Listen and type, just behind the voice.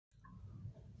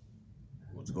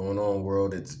What's going on,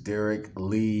 world? It's Derek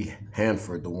Lee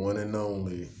Hanford, the one and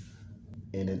only.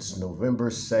 And it's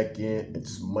November 2nd.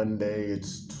 It's Monday.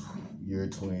 It's year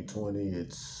 2020.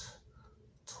 It's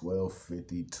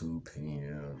 12:52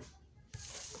 p.m.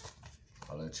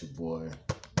 I'll let your boy.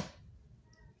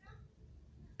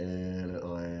 And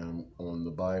I am on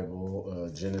the Bible,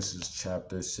 Genesis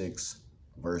chapter 6,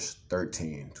 verse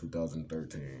 13,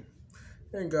 2013.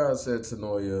 And God said to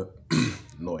Noah,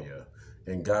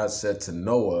 and God said to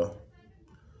Noah,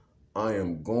 I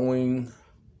am going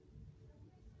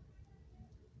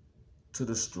to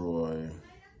destroy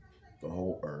the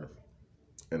whole earth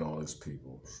and all its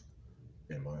peoples,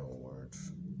 in my own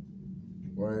words.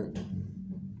 Right?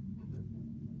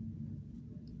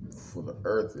 For the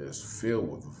earth is filled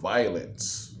with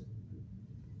violence.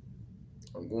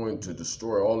 I'm going to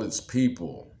destroy all its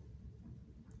people.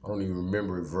 I don't even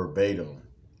remember it verbatim.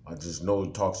 I just know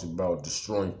it talks about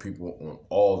destroying people on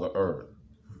all the earth.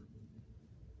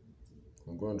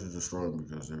 I'm going to destroy them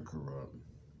because they're corrupt.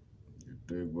 You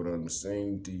dig what I'm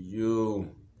saying to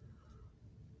you?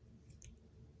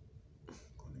 I'm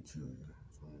going to kill you.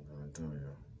 That's what I'm going to tell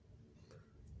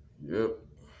you. Yep.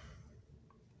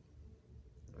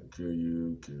 I kill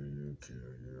you.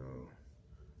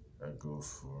 That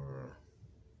goes for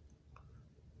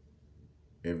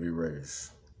every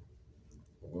race.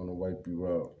 I'm going to wipe you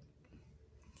out.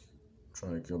 I'm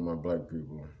trying to kill my black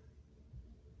people.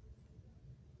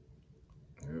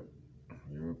 Yep.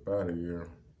 You're up out of here.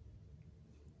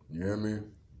 You hear me?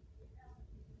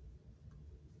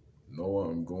 Noah,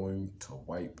 I'm going to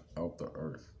wipe out the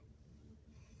earth.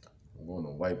 I'm going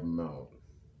to wipe them out.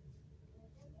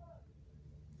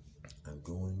 I'm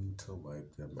going to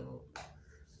wipe them out.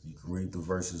 You can read the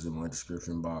verses in my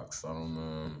description box. I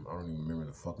don't even remember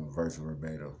the fucking verse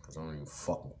verbatim because I don't even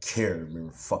fucking care to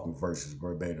remember fucking verses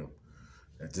verbatim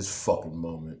at this fucking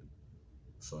moment.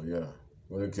 So yeah,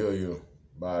 I'm gonna kill you.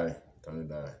 Bye. Time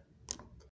to die.